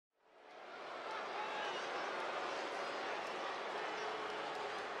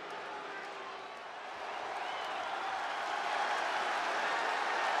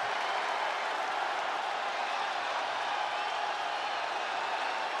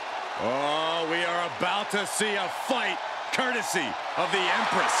Oh, we are about to see a fight courtesy of the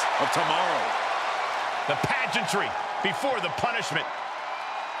Empress of Tomorrow. The pageantry before the punishment.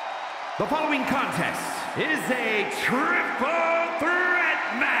 The following contest is a triple threat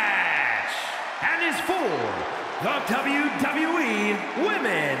match and is for the WWE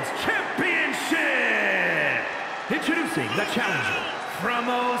Women's Championship. Introducing the challenger from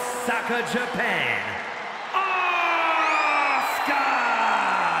Osaka, Japan, Asuka.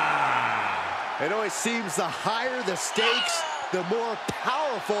 It always seems the higher the stakes, the more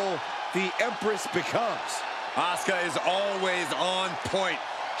powerful the Empress becomes. Asuka is always on point.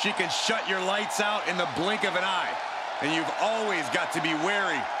 She can shut your lights out in the blink of an eye. And you've always got to be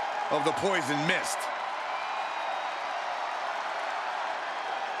wary of the poison mist.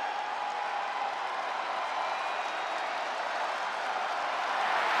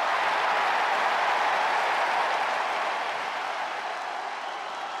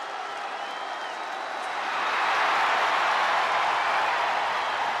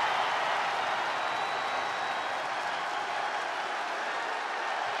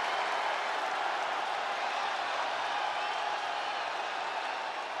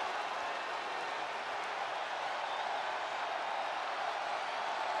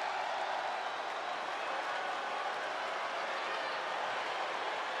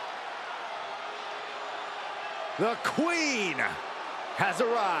 The Queen has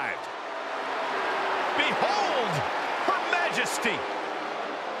arrived. Behold, Her Majesty.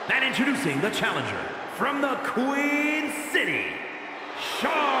 And introducing the challenger from the Queen City,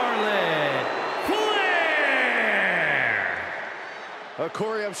 Charlotte Flair.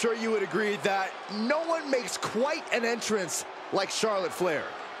 Corey, I'm sure you would agree that no one makes quite an entrance like Charlotte Flair.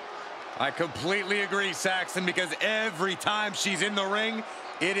 I completely agree, Saxton, because every time she's in the ring,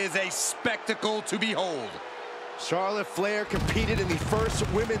 it is a spectacle to behold. Charlotte Flair competed in the first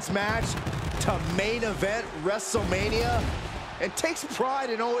women's match to main event WrestleMania and takes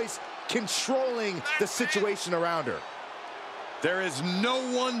pride in always controlling the situation around her. There is no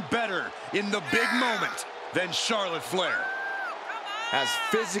one better in the big moment than Charlotte Flair. As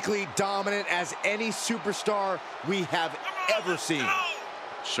physically dominant as any superstar we have ever seen.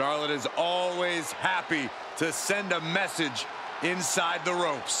 Charlotte is always happy to send a message inside the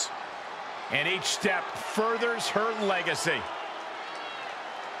ropes. And each step furthers her legacy.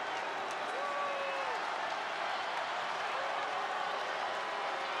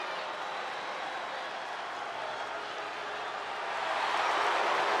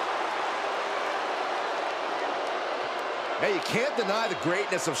 Hey, you can't deny the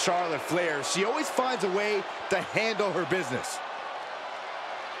greatness of Charlotte Flair. She always finds a way to handle her business.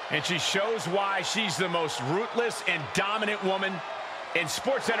 And she shows why she's the most ruthless and dominant woman in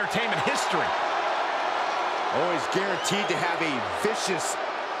sports entertainment history. Always guaranteed to have a vicious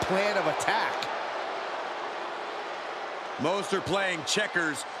plan of attack. Most are playing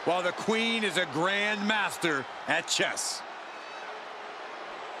checkers, while the Queen is a grand master at chess.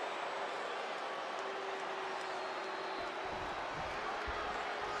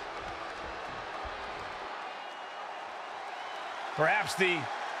 Perhaps the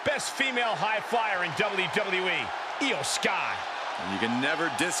best female high flyer in WWE, IYO Sky. You can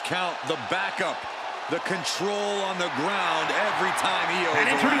never discount the backup, the control on the ground every time IYO And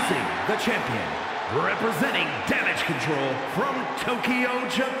is introducing around. the champion, representing Damage Control from Tokyo,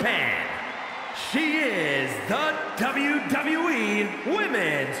 Japan. She is the WWE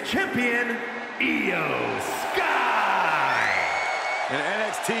Women's Champion, IYO Sky. An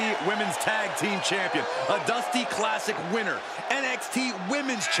NXT Women's Tag Team Champion, a Dusty Classic winner, NXT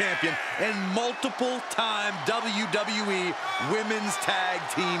Women's Champion, and multiple-time WWE Women's Tag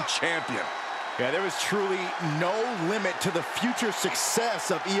Team Champion. Yeah, there was truly no limit to the future success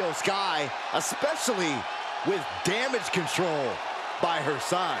of IYO Sky, especially with Damage Control by her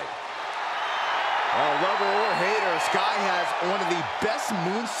side. Lover or hater, Sky has one of the best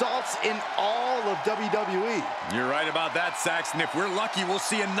moonsaults in all of WWE. You're right about that, Saxton. If we're lucky, we'll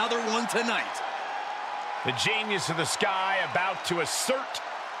see another one tonight. The genius of the Sky about to assert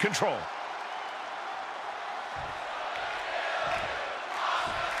control.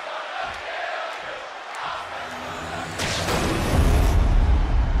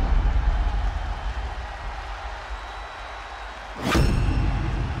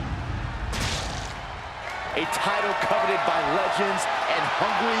 A title coveted by legends and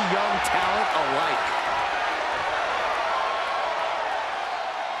hungry young talent alike.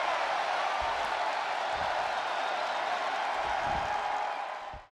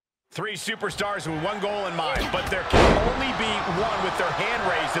 Three superstars with one goal in mind, but there can only be one with their hand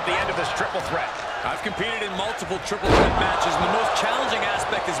raised at the end of this triple threat. I've competed in multiple triple threat matches, and the most challenging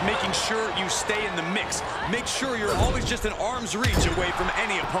aspect is making making sure you stay in the mix. Make sure you're always just an arm's reach away from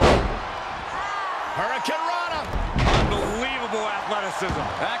any opponent. Hurricane Rana. Unbelievable athleticism.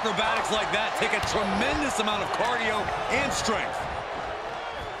 Acrobatics like that take a tremendous amount of cardio and strength.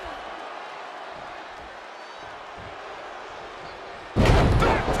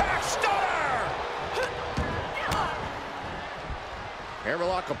 Backpack stunner.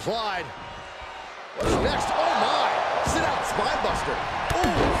 Hammerlock applied. What's next? Oh my! Sit out spine buster. Ooh.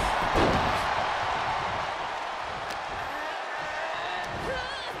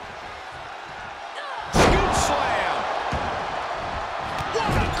 Scoop slam.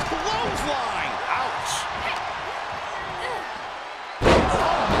 What a clothesline. Ouch.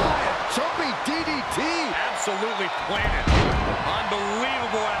 Oh my! Jumping DDT. Absolutely planted.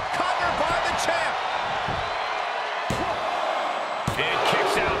 Unbelievable. Covered by the champ. And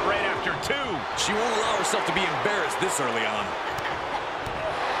kicks out right after 2. She won't allow herself to be embarrassed this early on.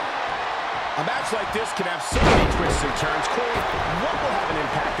 A match like this can have so many twists and turns. Corey, what will have an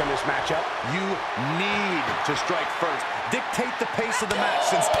impact on this matchup? You need to strike first. Dictate the pace of the match.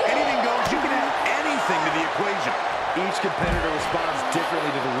 Since anything goes, you can add anything to the equation. Each competitor responds differently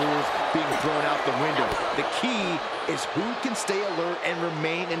to the rules being thrown out the window. The key is who can stay alert and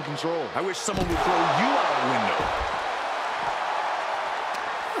remain in control. I wish someone would throw you out a window.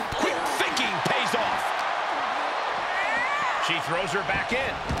 Quick thinking pays off. She throws her back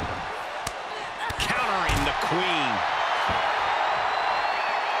in. Countering the Queen.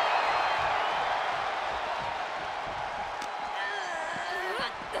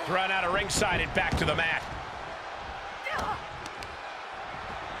 Thrown out of ringside and back to the mat.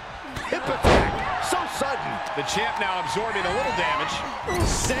 Hip attack. So sudden. The champ now absorbing a little damage.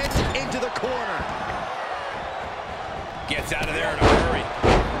 Sent into the corner. Gets out of there in a hurry.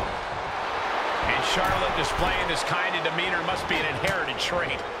 And Charlotte displaying this kind of demeanor must be an inherited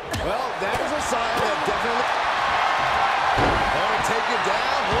trait. Well, that is a sign that definitely... Oh, take it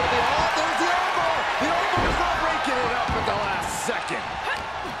down. Hold it on. There's the elbow. The elbow's not breaking it up at the last second.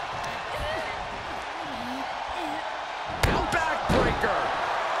 Backbreaker.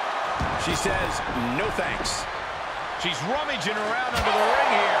 She says, no thanks. She's rummaging around under the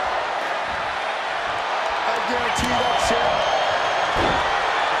ring here. I guarantee that champ.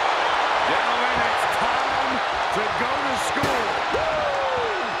 Gentlemen, it's time to go to school.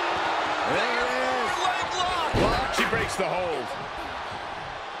 There it is. Leg lock. She breaks the hold.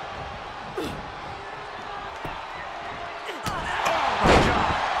 Oh, my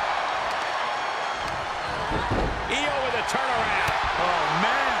God. IYO with a turnaround. Oh,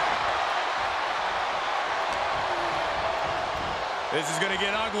 man. This is going to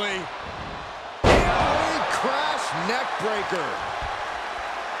get ugly. Crash neck breaker.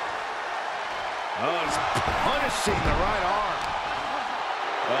 Oh, it's punishing the right arm.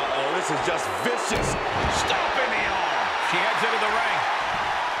 Uh-oh, this is just vicious. Stomping the arm. She heads into the ring.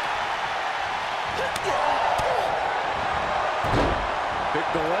 Pick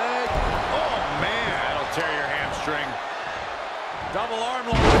the leg. Oh, man. That'll tear your hamstring. Double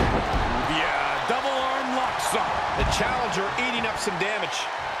arm lock. Yeah, double arm lock. The challenger eating up some damage.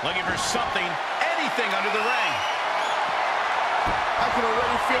 Looking for something, anything under the ring. I can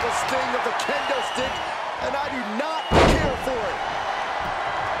already feel the sting of the kendo stick, and I do not care for it.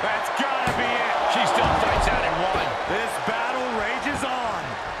 That's gotta be it. She still fights out in 1. This battle rages on.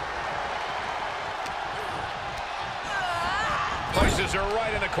 Places her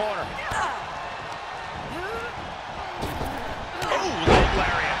right in the corner. Oh, leg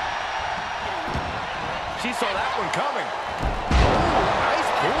lariat. She saw that one coming. Ooh, nice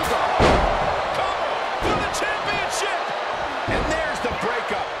bulldog. Cover for the championship. And there's the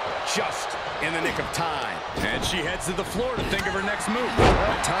breakup. Just in the nick of time. And she heads to the floor to think of her next move.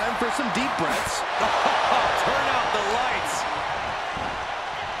 Well, time for some deep breaths. Turn out the lights.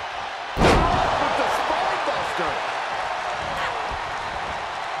 With the spine buster.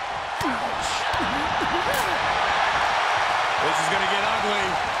 This is going to get ugly.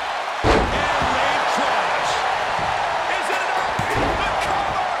 And late crash. Is it enough? The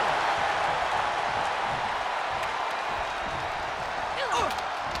cover.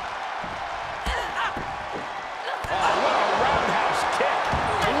 Oh, what a roundhouse kick.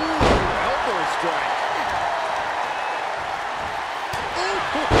 Ooh, elbow strike.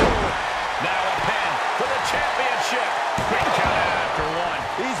 Now a pin for the championship. Quick count out after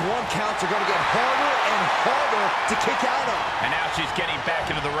 1. These 1 counts are going to get harder and harder to kick out of. And now she's getting back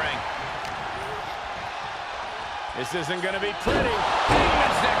into the ring. This isn't going to be pretty.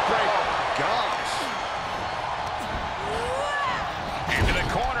 Demon's neck breaker. Gosh. Into the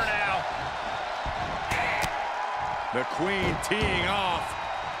corner now. The Queen teeing off.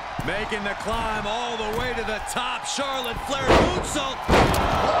 Making the climb all the way to the top. Charlotte Flair moonsault.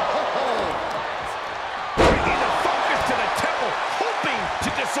 Bringing the focus to the temple, hoping to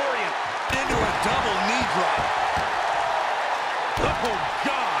disorient. Into a double knee drop. Oh,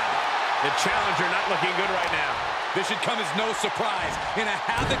 God. The challenger not looking good right now. This should come as no surprise. In a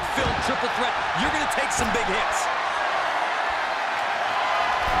havoc-filled triple threat, you're going to take some big hits.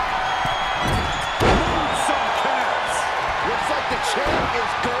 Moonsault connects. Looks like the champ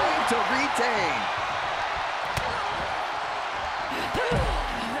is going to retain.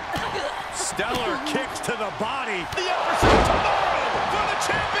 Stellar kicks to the body. The episode tomorrow for the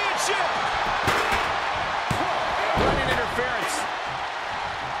championship. Running interference.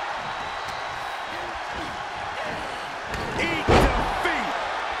 Eat defeat.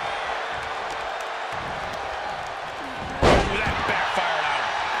 Ooh, that backfired out.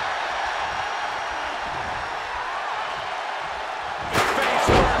 Face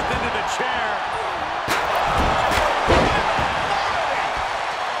first into the chair.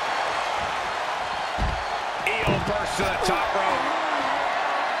 IYO burst to the top rope.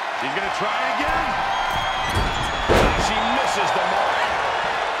 She's going to try again. She misses the mark.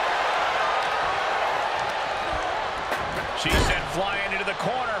 She's sent flying into the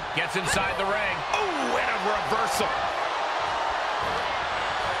corner. Gets inside the ring. Ooh, and a reversal.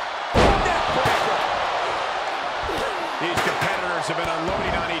 Neckbreaker. These competitors have been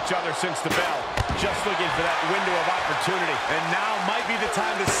unloading on each other since the bell. Just looking for that window of opportunity. And now might be the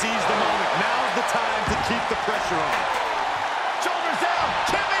time to seize the moment. Now's the time to keep the pressure on. Shoulders down.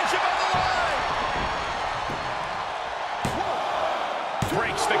 Championship on the line.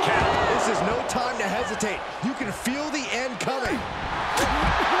 Breaks the count. This is no time to hesitate. You can feel the end coming.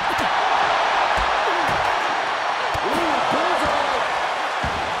 Ooh, bullseye.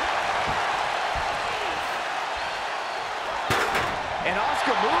 And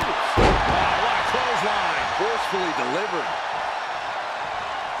Asuka moves. Oh, what a clothesline. Forcefully delivered.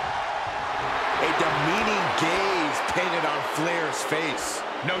 A demeaning gaze painted on Flair's face.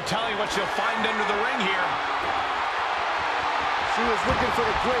 No telling what she'll find under the ring here. She was looking for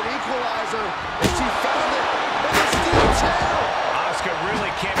the great equalizer, and she found it in the steel chair. Asuka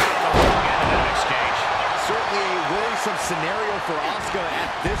really came out on the wrong end of that exchange. Certainly a worrisome scenario for Asuka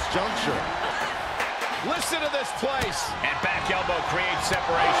at this juncture. Listen to this place. And back elbow creates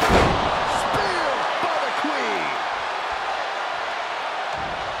separation. Spear by the Queen.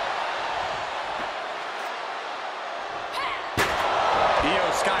 IYO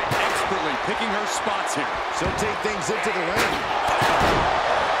Sky expertly picking her spots here. She'll take things into the ring.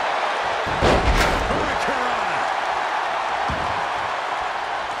 Hurricanrana.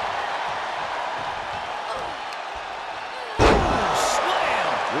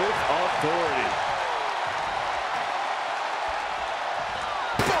 Slam with authority.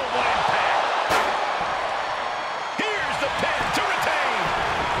 Boom, what impact. Here's the pin to retain.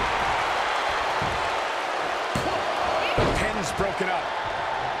 The pin's broken up.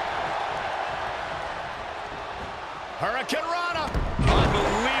 Hurricanrana.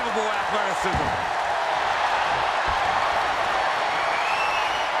 Unbelievable athleticism.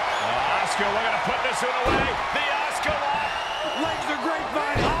 Asuka looking to put this one away. The Asuka lock. Legs are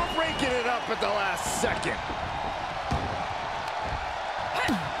grapevine. All breaking it up at the last second.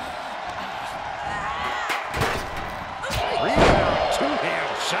 Rebound,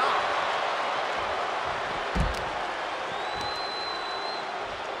 two-hand shot.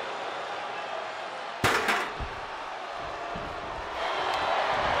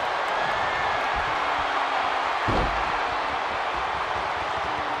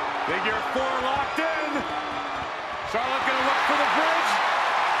 Figure four locked in. Charlotte gonna look for the bridge.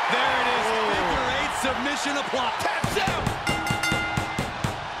 There it is. Figure eight submission applied. Taps out.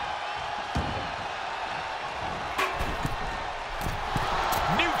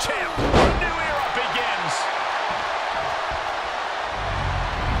 New champ. New era begins.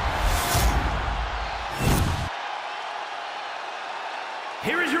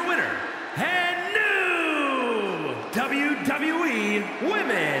 Here is your winner, and new WWE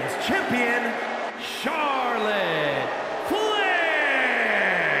Women's Champion, Charlotte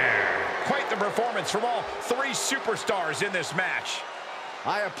Flair. Quite the performance from all three superstars in this match.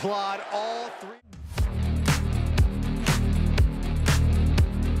 I applaud all three.